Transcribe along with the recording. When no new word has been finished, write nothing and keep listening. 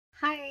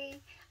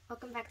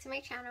Welcome back to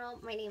my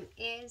channel. My name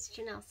is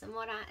Janelle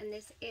Zamora and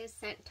this is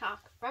Scent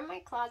Talk from my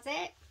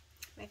closet,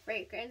 my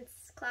fragrance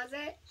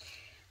closet.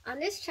 On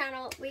this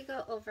channel, we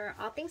go over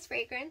all things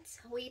fragrance.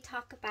 We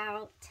talk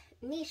about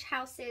niche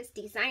houses,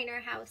 designer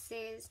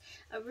houses,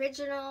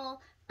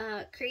 original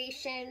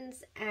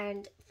creations,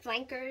 and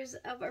flankers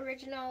of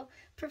original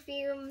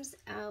perfumes.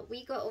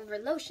 We go over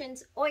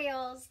lotions,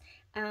 oils,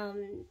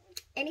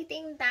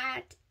 anything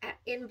that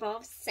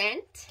involves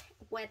scent,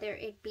 whether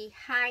it be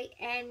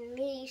high-end,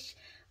 niche,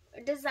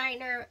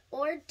 designer,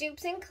 or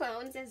dupes and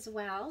clones as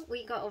well.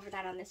 We go over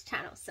that on this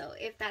channel. So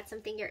if that's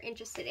something you're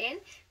interested in,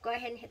 go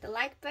ahead and hit the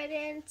like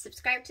button,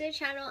 subscribe to the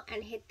channel,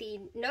 and hit the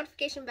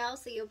notification bell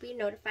so you'll be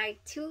notified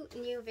to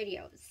new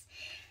videos.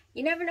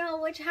 You never know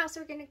which house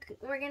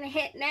we're gonna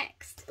hit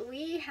next.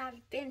 We have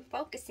been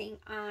focusing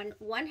on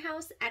one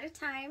house at a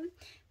time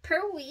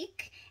per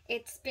week.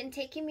 It's been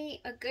taking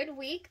me a good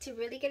week to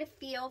really get a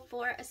feel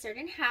for a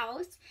certain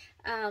house.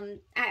 I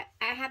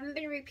haven't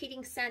been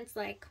repeating scents,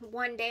 like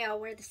one day I'll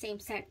wear the same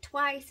scent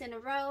twice in a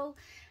row.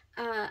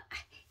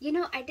 You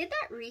know, I did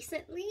that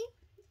recently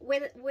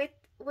with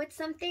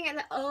something,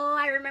 and oh,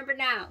 I remember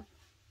now.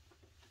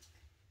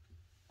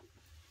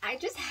 I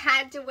just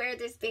had to wear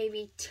this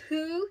baby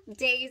 2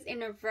 days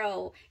in a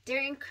row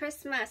during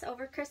Christmas,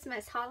 over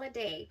Christmas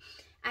holiday.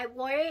 I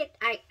wore it.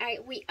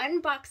 We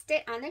unboxed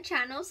it on the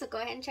channel, so go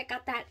ahead and check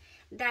out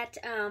that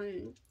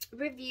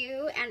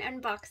review and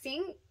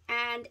unboxing.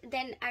 And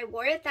then I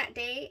wore it that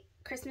day,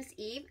 Christmas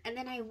Eve, and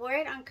then I wore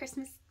it on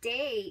Christmas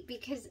Day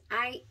because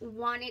I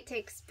wanted to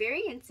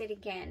experience it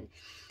again.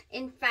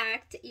 In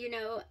fact, you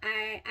know,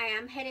 I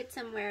am headed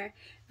somewhere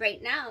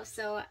right now,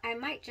 so I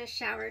might just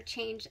shower,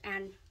 change,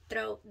 and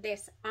throw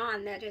this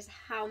on. That is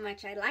how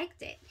much I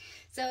liked it.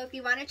 So if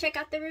you want to check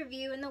out the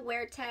review and the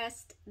wear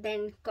test,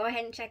 then go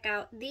ahead and check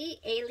out the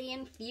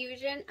Alien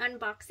Fusion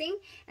unboxing,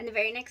 and the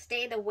very next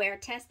day the wear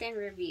test and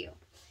review.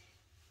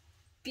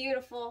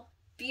 Beautiful,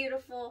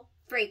 beautiful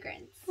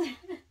fragrance.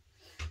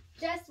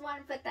 Just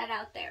want to put that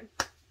out there.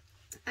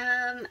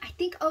 I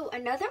think, oh,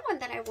 another one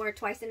that I wore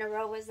twice in a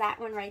row was that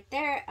one right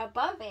there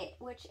above it,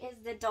 which is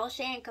the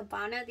Dolce &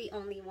 Gabbana, The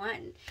Only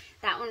One.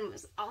 That one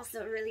was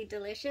also really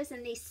delicious,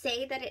 and they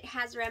say that it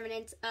has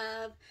remnants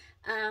of,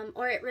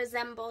 or it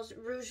resembles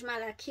Rouge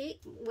Malaki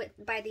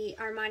by the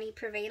Armani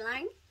Privé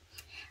line.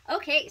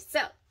 Okay, so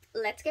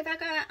let's get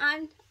back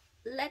on.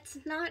 Let's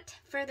not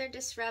further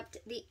disrupt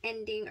the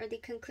ending or the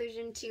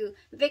conclusion to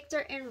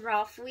Victor and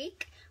Rolf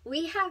week.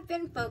 We have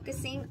been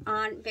focusing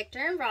on Victor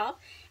and Rolf,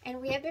 and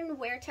we have been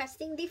wear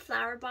testing the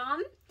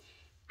Flowerbomb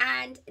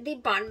and the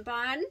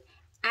Bonbon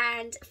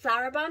and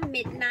Flowerbomb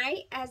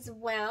Midnight as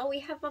well. We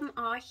have them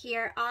all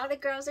here. All the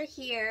girls are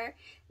here.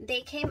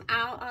 They came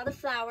out. All the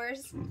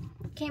flowers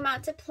came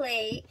out to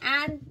play,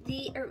 and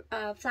the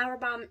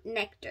Flowerbomb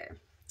Nectar.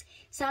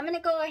 So I'm going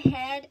to go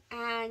ahead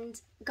and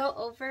go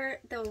over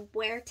the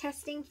wear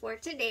testing for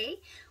today,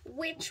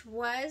 which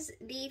was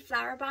the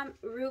Flowerbomb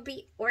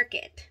Ruby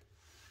Orchid.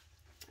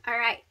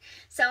 Alright,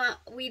 so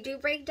we do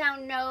break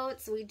down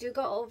notes, we do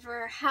go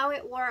over how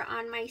it wore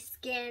on my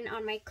skin,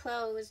 on my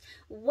clothes,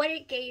 what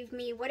it gave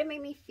me, what it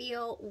made me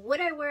feel, would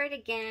I wear it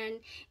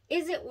again,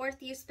 is it worth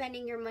you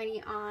spending your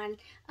money on,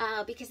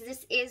 because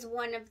this is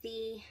one of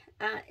the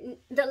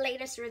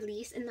latest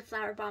release in the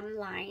Flowerbomb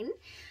line.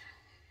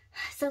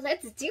 So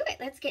let's do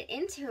it. Let's get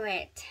into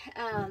it,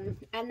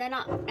 and then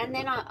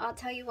I'll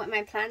tell you what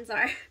my plans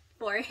are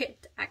for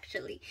it.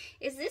 Actually,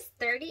 is this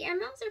 30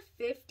 mLs or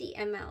 50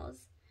 mLs?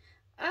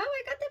 Oh,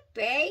 I got the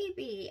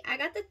baby. I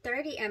got the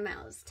 30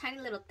 mLs, tiny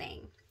little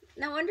thing.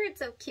 No wonder it's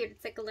so cute.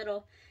 It's like a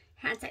little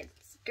hand-size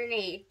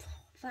grenade.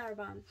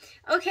 Flowerbomb.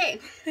 Okay,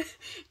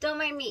 don't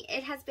mind me.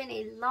 It has been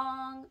a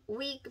long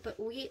week, but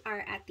we are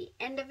at the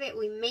end of it.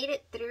 We made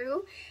it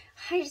through.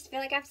 I just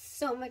feel like I have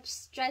so much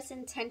stress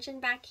and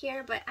tension back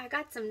here, but I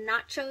got some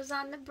nachos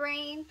on the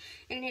brain,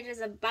 and it is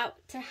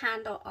about to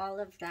handle all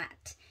of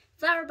that.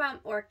 Flowerbomb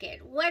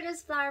Orchid. What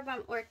does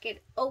Flowerbomb Orchid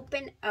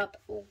open up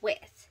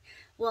with?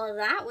 Well,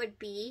 that would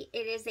be,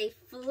 it is a,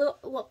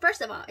 well,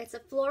 first of all, it's a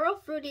floral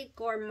fruity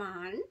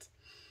gourmand.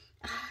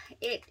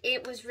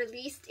 It was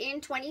released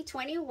in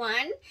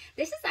 2021.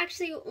 This is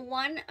actually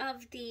one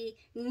of the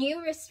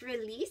newest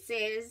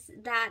releases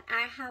that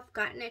I have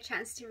gotten a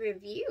chance to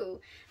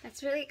review.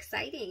 That's really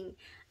exciting.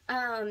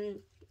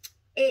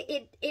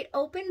 It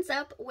opens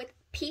up with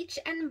peach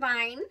and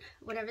vine,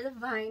 whatever the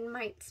vine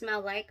might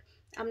smell like.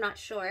 I'm not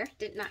sure.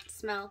 Did not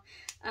smell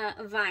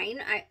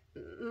vine. I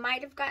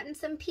might have gotten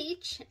some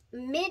peach.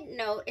 Mid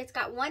note, it's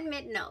got one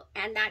mid note,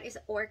 and that is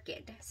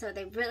orchid. So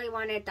they really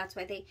wanted, that's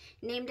why they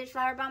named it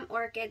Flowerbomb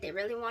Orchid. They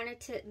really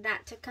wanted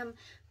that to come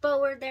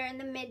forward there in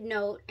the mid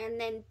note, and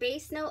then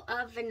base note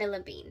of vanilla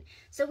bean.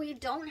 So we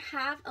don't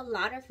have a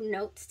lot of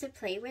notes to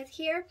play with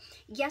here.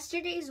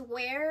 Yesterday's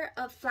wear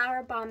of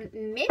Flowerbomb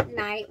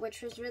Midnight,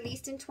 which was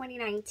released in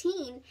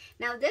 2019.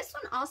 Now this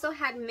one also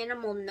had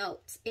minimal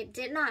notes. It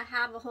did not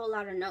have a whole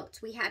lot of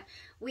notes. We had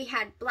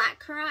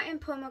blackcurrant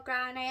and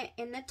pomegranate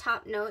in the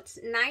top notes,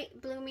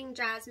 night blooming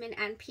jasmine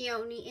and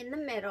peony in the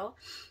middle,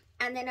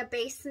 and then a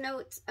base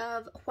note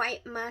of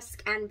white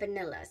musk and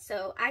vanilla.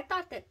 So I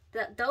thought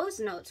that those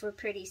notes were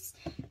pretty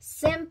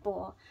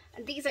simple.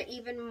 These are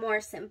even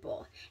more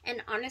simple.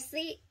 And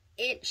honestly,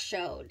 it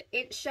showed.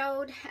 It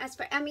showed as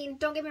far, I mean,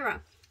 don't get me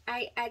wrong.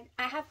 I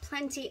have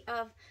plenty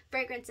of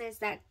fragrances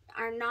that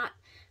are not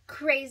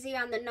crazy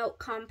on the note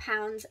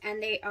compounds,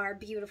 and they are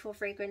beautiful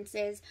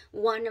fragrances.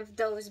 One of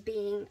those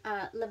being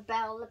La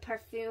Belle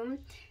Perfume.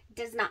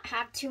 Does not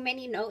have too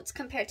many notes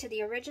compared to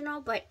the original,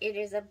 but it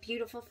is a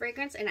beautiful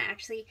fragrance, and I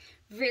actually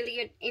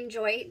really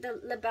enjoy the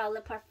La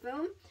Belle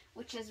Perfume,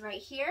 which is right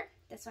here,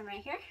 this one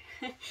right here.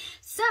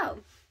 So,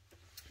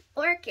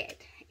 Orchid,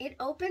 it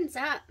opens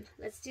up.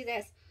 Let's do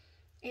this.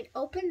 It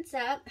opens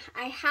up.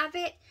 I have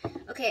it,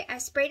 okay, I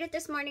sprayed it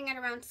this morning at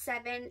around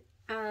 7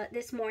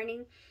 this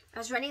morning. I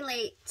was running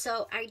late,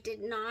 so I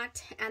did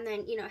not, and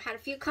then, you know, had a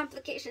few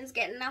complications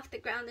getting off the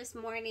ground this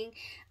morning.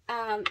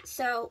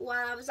 So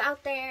while I was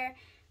out there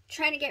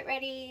trying to get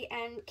ready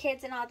and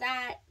kids and all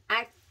that,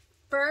 I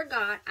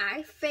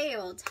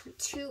failed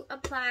to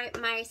apply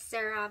my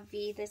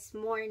CeraVe this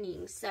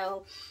morning.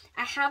 So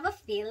I have a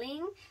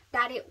feeling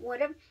that it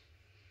would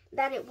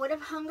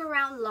have hung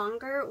around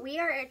longer. We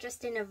are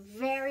just in a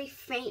very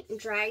faint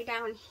dry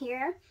down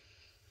here.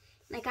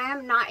 Like, I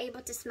am not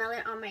able to smell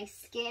it on my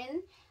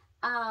skin.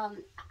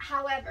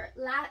 However,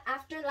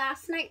 after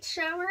last night's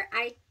shower,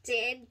 I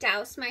did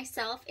douse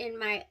myself in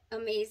my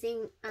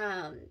amazing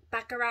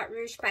Baccarat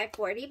Rouge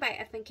 540 by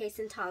F&K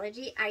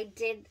Scentology. I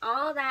did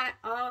all that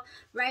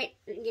right,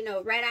 you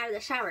know, right out of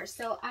the shower.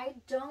 So I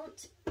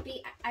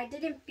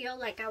didn't feel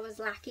like I was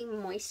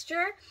lacking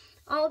moisture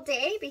all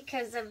day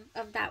because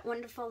of that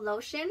wonderful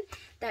lotion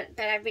that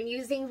I've been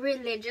using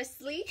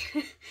religiously.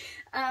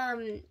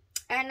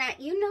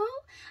 You know,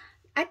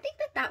 I think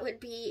that would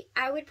be,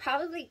 I would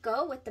probably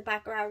go with the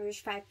Baccarat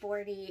Rouge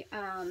 540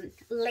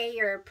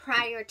 layer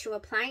prior to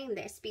applying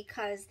this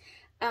because,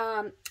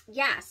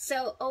 yeah,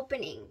 so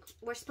opening.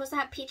 We're supposed to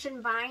have Peach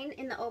and Vine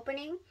in the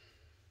opening.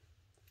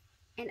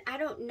 And I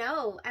don't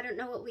know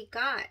what we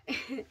got.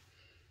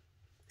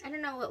 I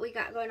don't know what we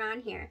got going on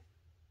here.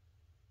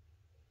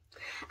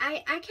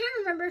 I can't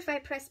remember if I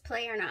pressed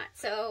play or not,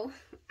 so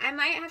I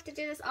might have to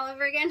do this all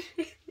over again.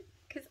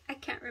 Because I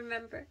can't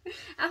remember.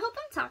 I hope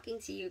I'm talking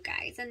to you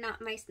guys and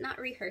not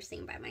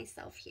rehearsing by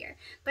myself here.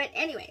 But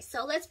anyway,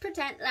 so let's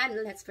pretend.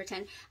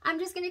 I'm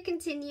just going to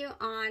continue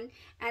on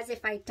as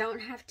if I don't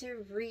have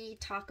to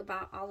re-talk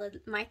about all of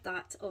my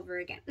thoughts over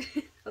again.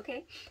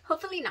 Okay?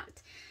 Hopefully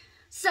not.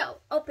 So,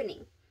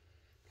 opening.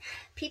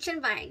 Peach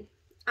and Vine.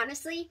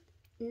 Honestly,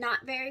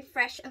 not very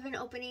fresh of an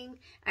opening.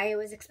 I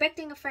was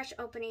expecting a fresh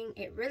opening.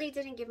 It really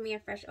didn't give me a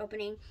fresh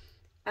opening.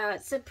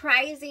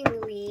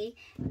 Surprisingly,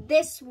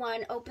 this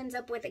one opens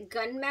up with a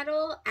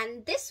gunmetal,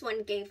 and this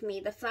one gave me,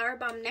 the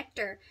Flowerbomb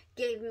Nectar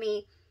gave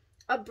me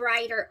a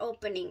brighter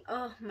opening.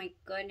 Oh my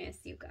goodness,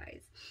 you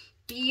guys.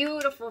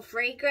 Beautiful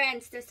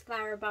fragrance, this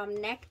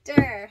Flowerbomb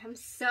Nectar. I'm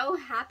so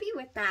happy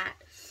with that.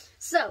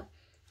 So,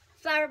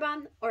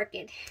 Flowerbomb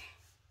Orchid.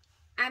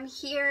 I'm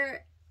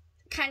here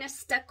kind of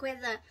stuck with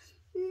a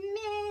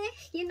meh,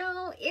 you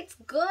know, it's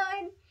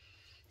good.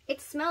 It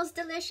smells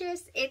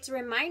delicious. It's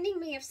reminding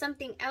me of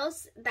something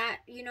else that,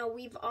 you know,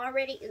 we've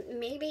already,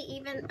 maybe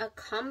even a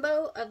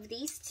combo of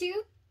these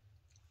two.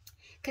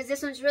 Because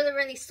this one's really,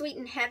 really sweet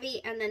and heavy.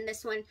 And then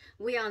this one,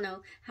 we all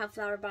know how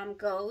Flowerbomb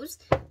goes.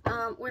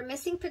 We're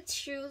missing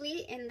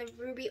patchouli in the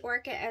Ruby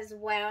Orchid as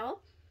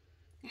well.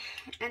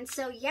 And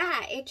so,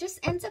 yeah, it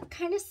just ends up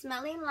kind of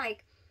smelling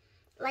like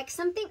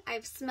something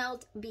I've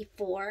smelled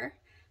before.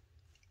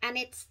 And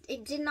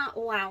it did not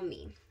wow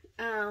me.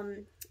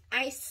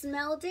 I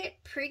smelled it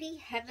pretty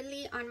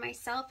heavily on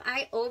myself.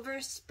 I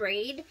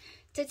oversprayed,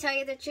 to tell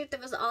you the truth.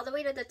 It was all the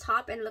way to the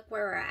top, and look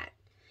where we're at.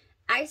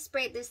 I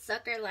sprayed this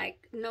sucker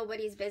like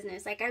nobody's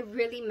business. Like, I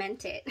really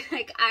meant it.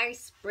 Like, I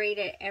sprayed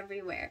it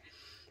everywhere.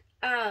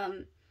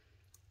 I'm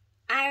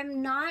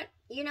not,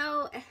 you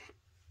know,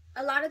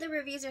 a lot of the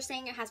reviews are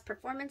saying it has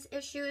performance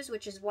issues,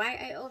 which is why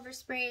I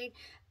oversprayed.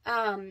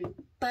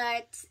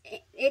 But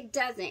it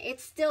doesn't. It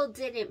still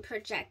didn't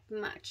project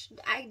much.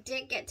 I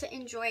did get to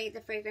enjoy the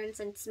fragrance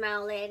and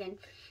smell it, and,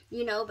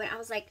 you know, but I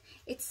was like,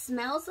 it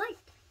smells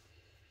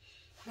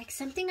like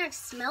something I've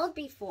smelled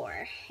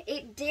before.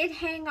 It did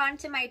hang on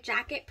to my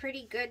jacket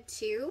pretty good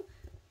too.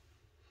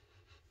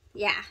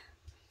 Yeah,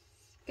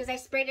 because I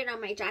sprayed it on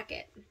my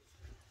jacket.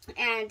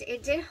 And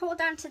it did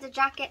hold on to the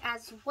jacket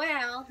as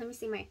well. Let me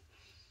see my,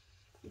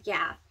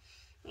 yeah,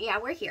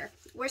 we're here.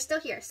 We're still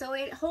here. So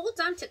it holds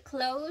on to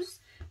clothes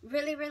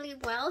really, really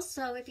well.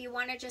 So if you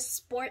want to just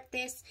sport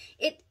this,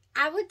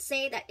 I would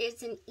say that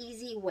it's an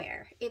easy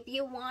wear. If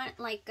you want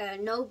like a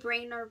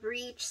no-brainer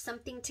reach,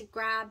 something to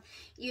grab,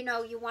 you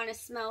know, you want to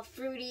smell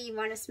fruity, you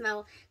want to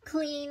smell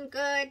clean,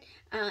 good,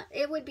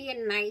 it would be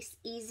a nice,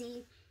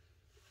 easy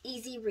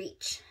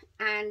reach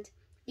and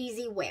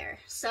easy wear.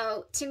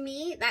 So to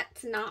me,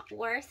 that's not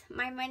worth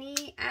my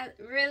money,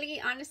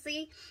 really,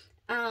 honestly.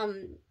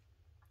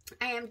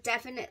 I am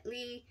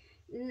definitely,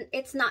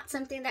 it's not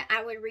something that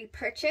I would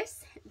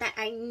repurchase, that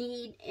I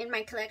need in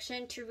my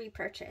collection to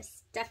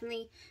repurchase.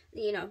 Definitely,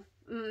 you know,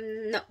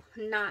 No,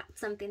 not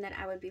something that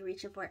I would be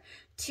reaching for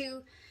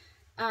to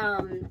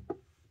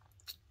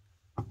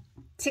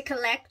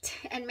collect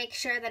and make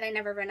sure that I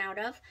never run out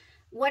of.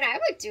 What I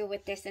would do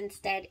with this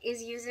instead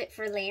is use it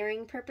for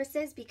layering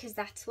purposes, because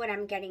that's what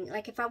I'm getting.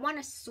 Like if I want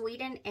to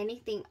sweeten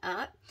anything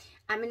up,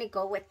 I'm going to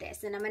go with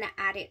this, and I'm going to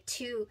add it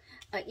to,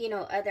 you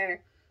know,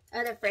 other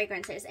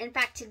fragrances. In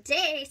fact,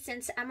 today,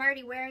 since I'm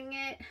already wearing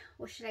it,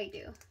 what should I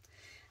do?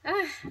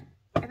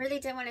 I really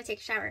did want to take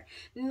a shower.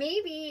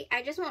 Maybe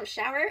I just won't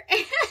shower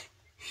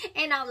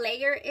and I'll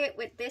layer it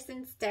with this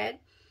instead,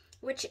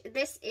 which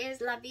this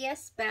is La Vie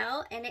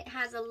Belle, and it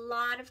has a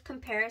lot of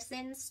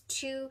comparisons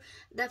to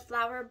the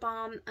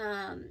Flowerbomb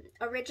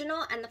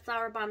original and the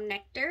Flowerbomb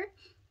Nectar.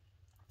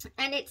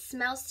 And it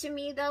smells, to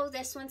me though,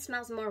 this one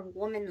smells more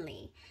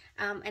womanly.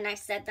 And I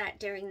said that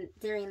during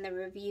the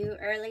review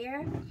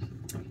earlier.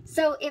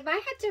 So if I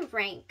had to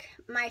rank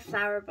my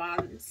flower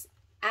bombs,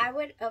 I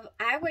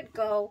would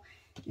go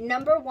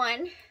number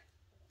one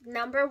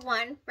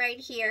right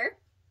here.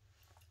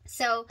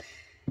 So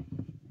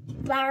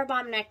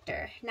Flowerbomb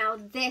Nectar. Now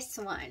this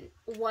one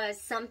was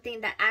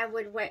something that I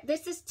would wear.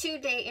 This is 2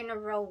 day in a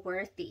row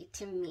worthy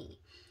to me.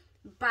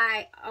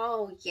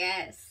 Oh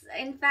yes.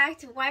 In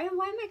fact, why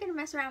am I gonna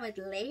mess around with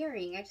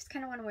layering? I just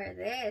kind of want to wear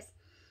this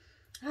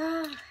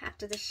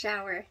after the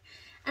shower.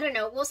 I don't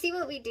know. We'll see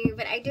what we do,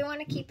 but I do want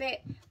to keep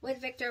it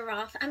with Victor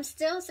Rolf. I'm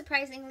still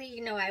surprisingly,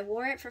 you know, I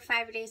wore it for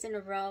 5 days in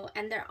a row,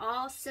 and they're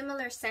all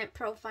similar scent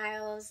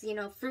profiles, you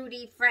know,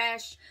 fruity,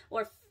 fresh,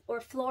 or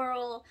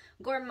floral,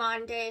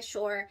 gourmandish,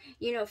 or,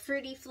 you know,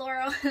 fruity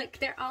floral. Like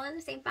they're all in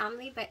the same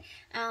family, but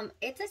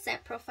it's a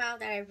scent profile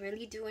that I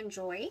really do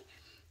enjoy.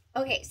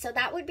 Okay, so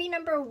that would be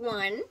number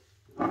one.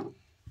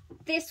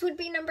 This would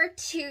be number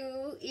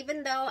two,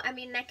 even though, I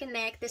mean, neck and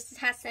neck. This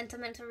has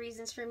sentimental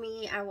reasons for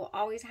me. I will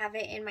always have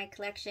it in my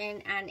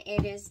collection, and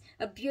it is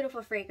a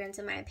beautiful fragrance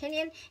in my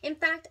opinion. In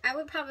fact, I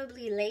would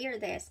probably layer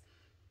this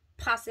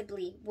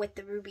possibly with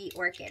the Ruby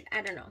Orchid.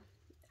 I don't know.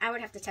 I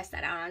would have to test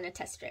that out on a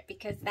test strip,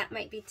 because that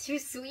might be too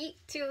sweet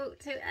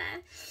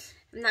I'm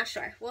not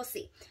sure. We'll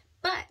see.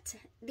 But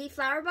the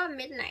Flowerbomb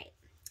Midnight,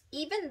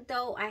 even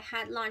though I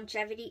had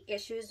longevity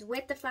issues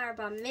with the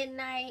Flowerbomb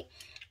Midnight,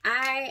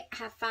 I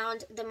have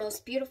found the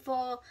most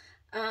beautiful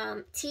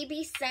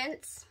TB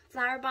scents,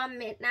 Flowerbomb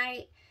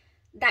Midnight,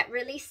 that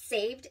really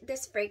saved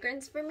this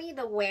fragrance for me,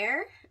 the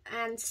wear.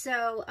 And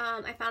so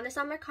I found this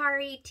on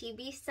Mercari,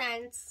 TB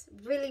scents,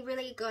 really,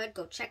 really good.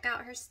 Go check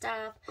out her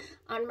stuff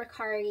on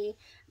Mercari.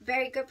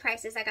 Very good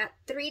prices. I got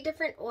 3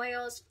 different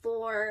oils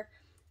for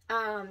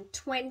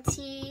 $20,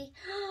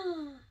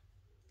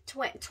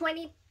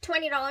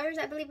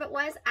 I believe it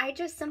was.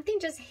 Something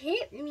just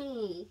hit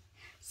me.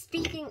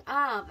 Speaking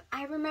of,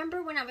 I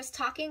remember when I was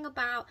talking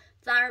about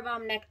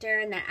Flowerbomb Nectar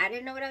and that I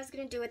didn't know what I was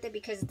going to do with it,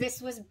 because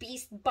this was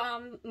beast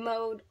bomb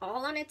mode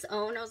all on its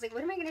own. I was like,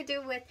 what am I going to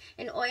do with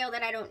an oil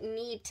that I don't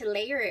need to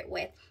layer it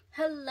with?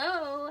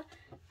 Hello,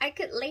 I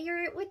could layer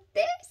it with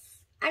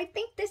this. I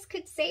think this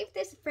could save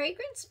this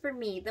fragrance for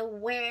me. The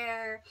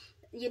wear,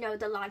 you know,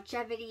 the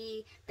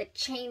longevity, the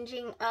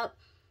changing up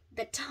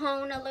the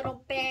tone a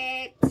little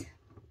bit.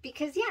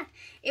 Because yeah,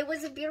 it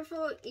was a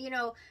beautiful, you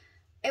know,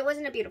 it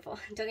wasn't a beautiful,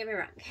 don't get me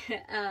wrong.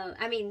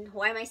 I mean,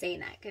 why am I saying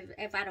that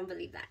if I don't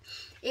believe that?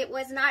 It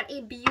was not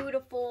a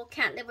beautiful,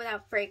 can't live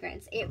without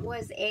fragrance. It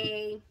was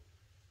I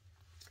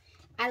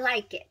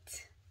like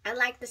it. I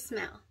like the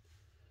smell.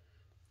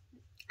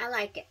 I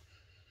like it.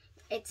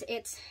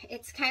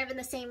 It's kind of in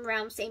the same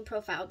realm, same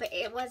profile, but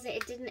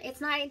it's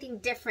not anything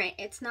different.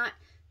 It's not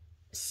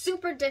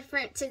super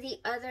different to the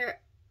other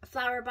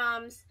flower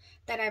bombs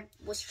that I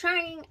was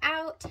trying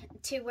out,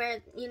 to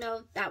where, you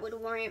know, that would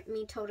warrant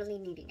me totally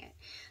needing it.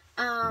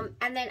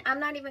 And then I'm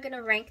not even going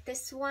to rank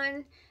this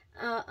one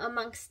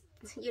amongst,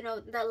 you know,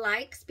 the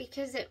likes,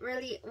 because it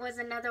really was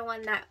another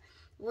one that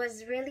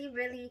was really,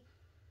 really,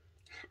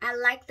 I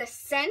like the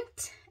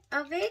scent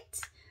of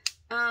it.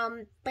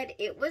 But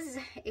it was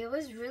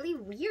really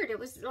weird. It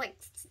was like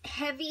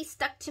heavy,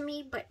 stuck to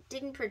me, but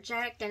didn't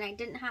project, and I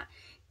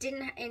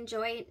didn't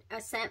enjoy a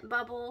scent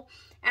bubble.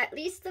 At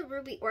least the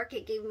Ruby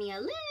Orchid gave me a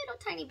little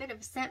tiny bit of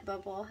a scent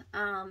bubble.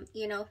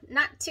 You know,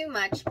 not too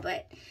much,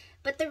 but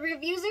the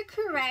reviews are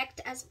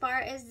correct as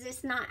far as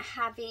this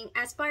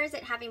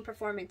it having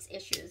performance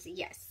issues.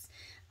 Yes.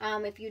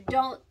 If you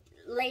don't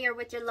layer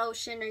with your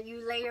lotion, or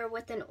you layer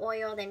with an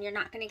oil, then you're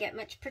not going to get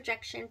much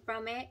projection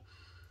from it.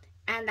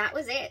 And that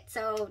was it.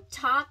 So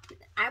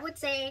I would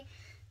say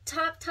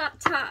top.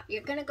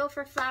 You're going to go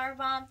for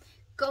Flowerbomb,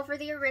 go for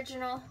the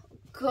original,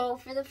 go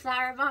for the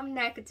Flowerbomb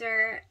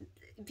Nectar.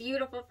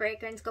 Beautiful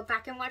fragrance. Go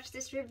back and watch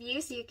this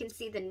review so you can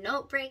see the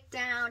note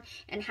breakdown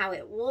and how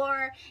it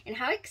wore and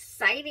how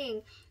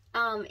exciting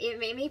it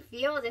made me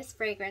feel, this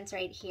fragrance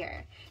right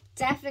here.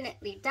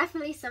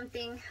 Definitely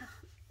something,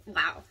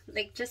 wow,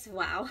 like just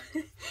wow.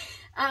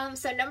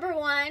 So number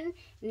 1,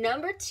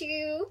 number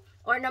 2,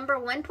 or number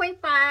 1.5,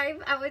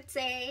 I would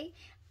say,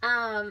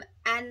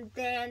 And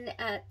then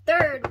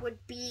third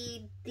would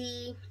be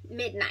the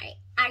Midnight.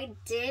 I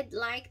did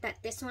like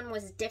that this one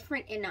was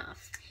different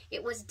enough.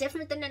 It was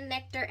different than the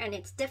Nectar, and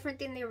it's different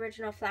than the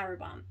original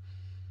Flowerbomb.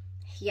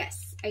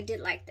 Yes, I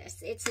did like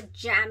this. It's a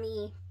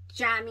jammy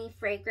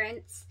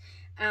fragrance.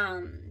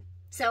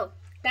 So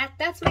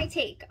that's my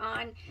take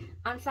on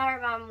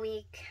Flowerbomb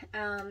week.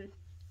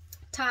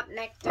 Top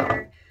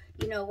Nectar,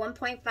 you know,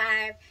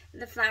 1.5,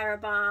 the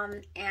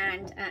Flowerbomb,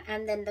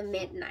 and then the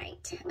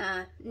Midnight.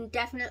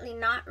 Definitely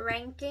not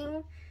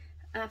ranking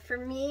for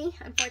me,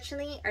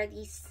 unfortunately, are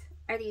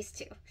these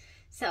two.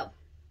 So,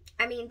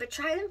 I mean, but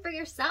try them for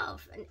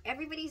yourself, and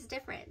everybody's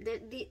different.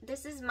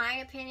 This is my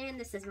opinion.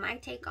 This is my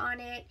take on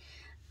it.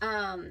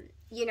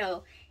 You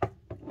know,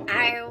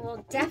 I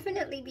will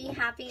definitely be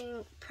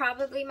having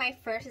probably my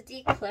first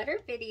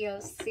declutter video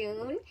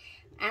soon.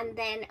 And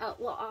then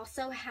we'll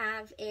also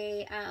have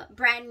a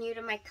brand new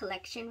to my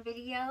collection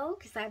video,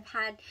 because I've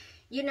had,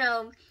 you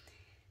know,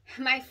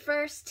 my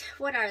first,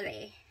 what are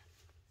they?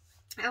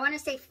 I want to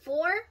say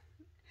four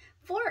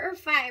or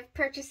five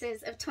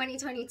purchases of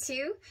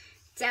 2022.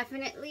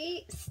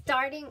 Definitely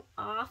starting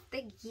off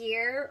the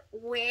year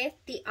with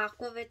the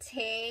Aqua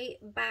Vitae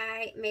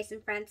by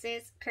Mason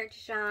Francis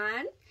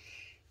Kurkdjian.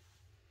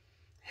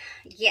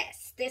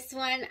 Yes, this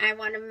one, I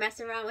want to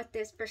mess around with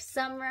this for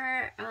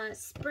summer,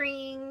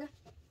 spring.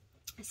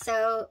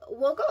 So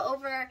we'll go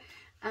over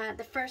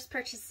the first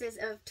purchases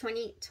of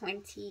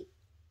 2022.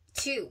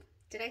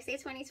 Did I say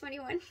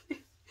 2021?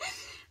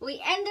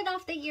 We ended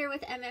off the year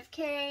with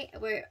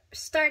MFK. We're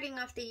starting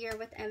off the year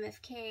with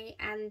MFK,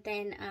 and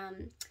then a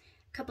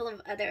couple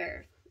of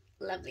other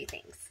lovely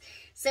things.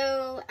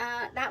 So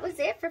that was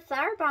it for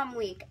Flowerbomb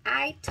week.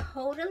 I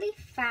totally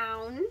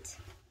found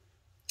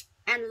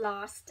and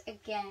lost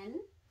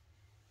again.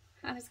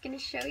 I was going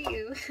to show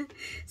you.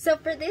 So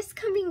for this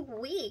coming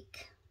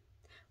week,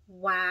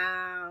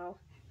 wow,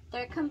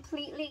 they're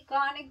completely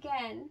gone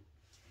again.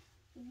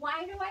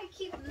 Why do I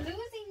keep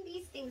losing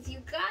these things,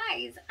 you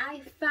guys? I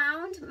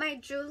found my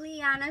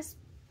Julianna's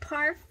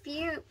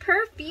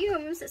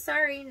Perfumes.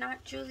 Sorry,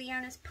 not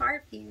Julianna's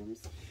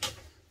Perfumes.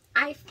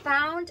 I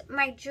found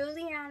my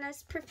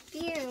Julianna's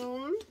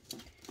Perfume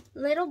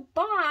little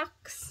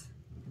box.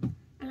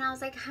 And I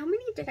was like, how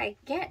many did I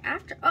get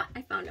after? Oh,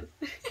 I found them.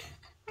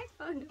 I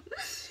found them.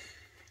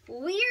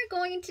 We are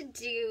going to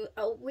do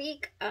a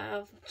week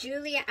of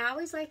Julia. I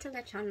always like to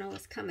let y'all know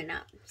what's coming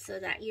up so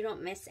that you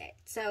don't miss it.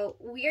 So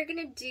we are going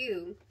to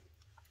do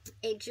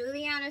a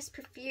Julianna's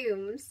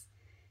Perfumes.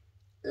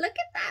 Look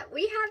at that.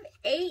 We have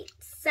 8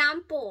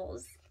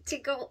 samples to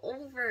go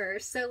over.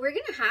 So we're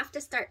going to have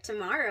to start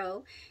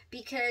tomorrow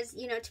because,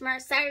 you know,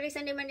 tomorrow's Saturday,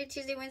 Sunday, Monday,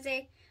 Tuesday,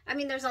 Wednesday. I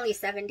mean, there's only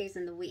 7 days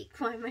in the week.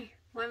 Why am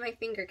I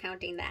finger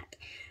counting that?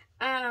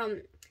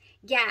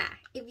 Yeah,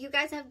 if you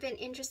guys have been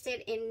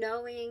interested in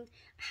knowing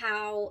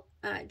how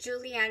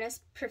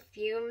Julianna's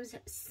Perfumes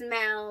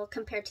smell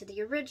compared to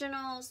the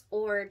originals,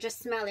 or just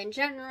smell in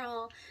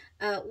general,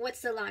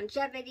 what's the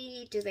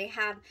longevity, do they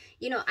have,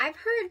 you know, I've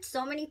heard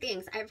so many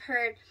things. I've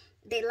heard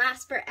they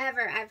last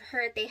forever. I've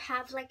heard they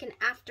have like an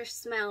after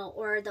smell,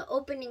 or the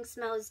opening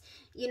smells,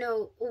 you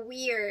know,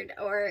 weird,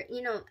 or,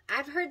 you know,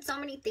 I've heard so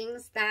many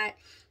things that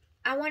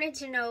I wanted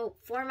to know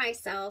for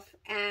myself,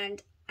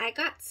 and I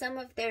got some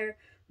of their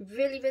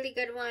really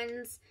good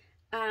ones.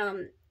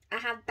 I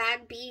have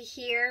Bag B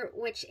here,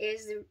 which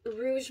is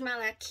Rouge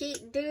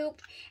Malachite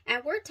dupe,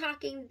 and we're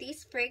talking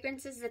these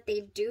fragrances that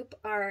they dupe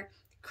are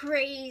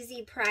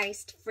crazy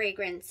priced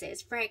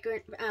fragrances.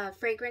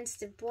 Fragrance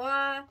de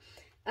Bois,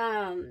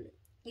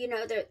 you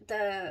know,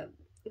 the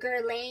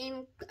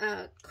Guerlain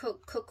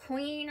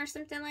Coquine or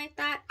something like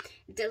that.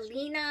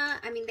 Delina.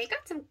 I mean, they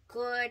got some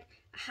good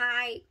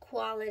high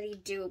quality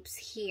dupes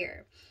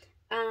here.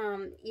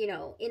 You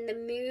know, in the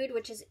Mood,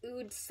 which is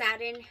Oud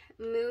Satin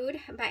Mood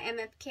by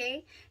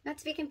MFK. Not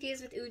to be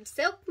confused with Oud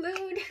Silk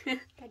Mood.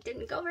 That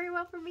didn't go very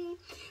well for me.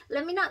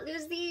 Let me not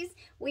lose these.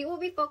 We will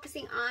be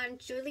focusing on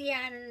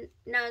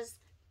Julianna's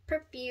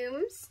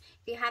Perfumes.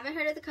 If you haven't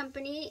heard of the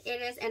company,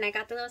 it is, and I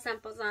got the little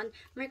samples on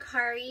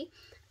Mercari.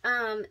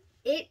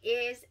 It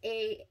is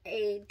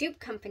a dupe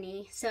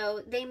company,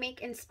 so they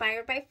make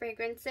inspired by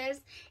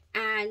fragrances,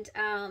 and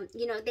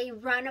you know, they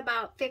run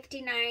about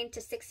 $59 to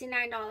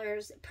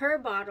 $69 per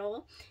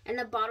bottle, and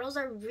the bottles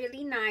are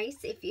really nice.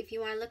 If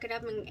you want to look it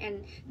up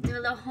and do a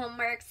little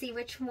homework, see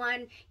which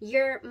one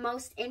you're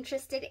most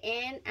interested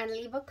in, and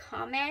leave a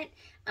comment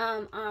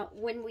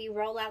when we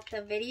roll out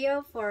the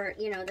video for,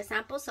 you know, the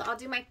samples. So I'll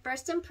do my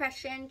first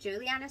impression,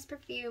 Julianna's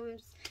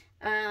Perfumes,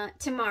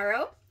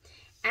 tomorrow.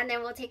 And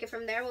then we'll take it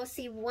from there. We'll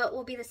see what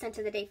will be the scent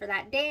of the day for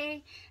that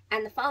day,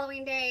 and the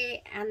following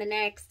day, and the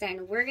next,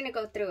 and we're going to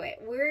go through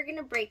it. We're going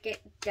to break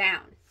it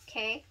down,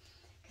 okay?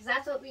 Because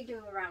that's what we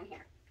do around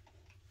here.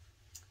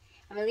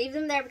 I'm going to leave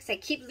them there because I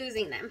keep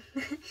losing them.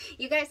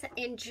 You guys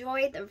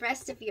enjoy the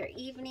rest of your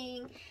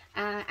evening.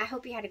 I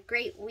hope you had a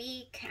great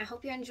week. I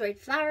hope you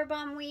enjoyed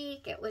Flowerbomb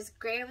week. It was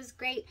great. It was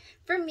great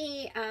for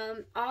me.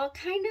 All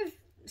kind of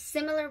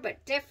similar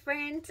but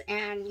different,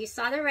 and you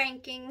saw the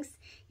rankings.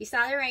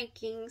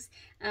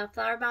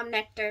 Flowerbomb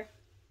Nectar,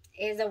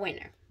 is a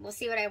winner. We'll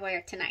see what I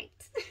wear tonight.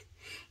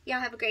 Y'all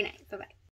have a great night. Bye-bye.